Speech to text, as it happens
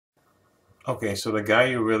Okay, so the guy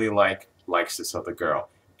you really like likes this other girl,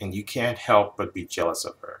 and you can't help but be jealous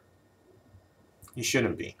of her. You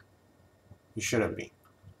shouldn't be. You shouldn't be.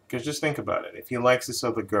 Because just think about it. If he likes this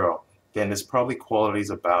other girl, then there's probably qualities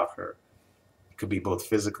about her. It could be both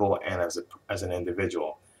physical and as an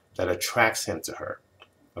individual that attracts him to her.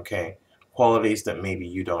 Okay? Qualities that maybe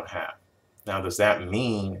you don't have. Now, does that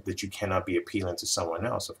mean that you cannot be appealing to someone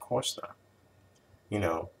else? Of course not. You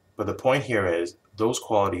know, but the point here is those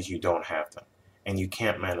qualities you don't have them and you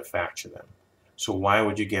can't manufacture them. So why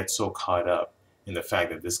would you get so caught up in the fact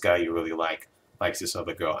that this guy you really like likes this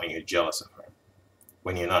other girl and you're jealous of her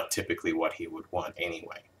when you're not typically what he would want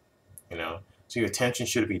anyway, you know? So your attention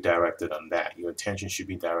should be directed on that. Your attention should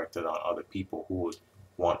be directed on other people who would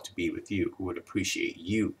want to be with you, who would appreciate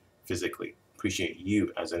you physically, appreciate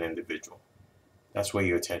you as an individual. That's where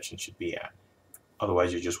your attention should be at.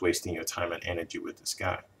 Otherwise, you're just wasting your time and energy with this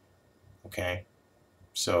guy. Okay?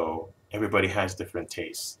 So everybody has different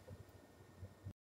tastes.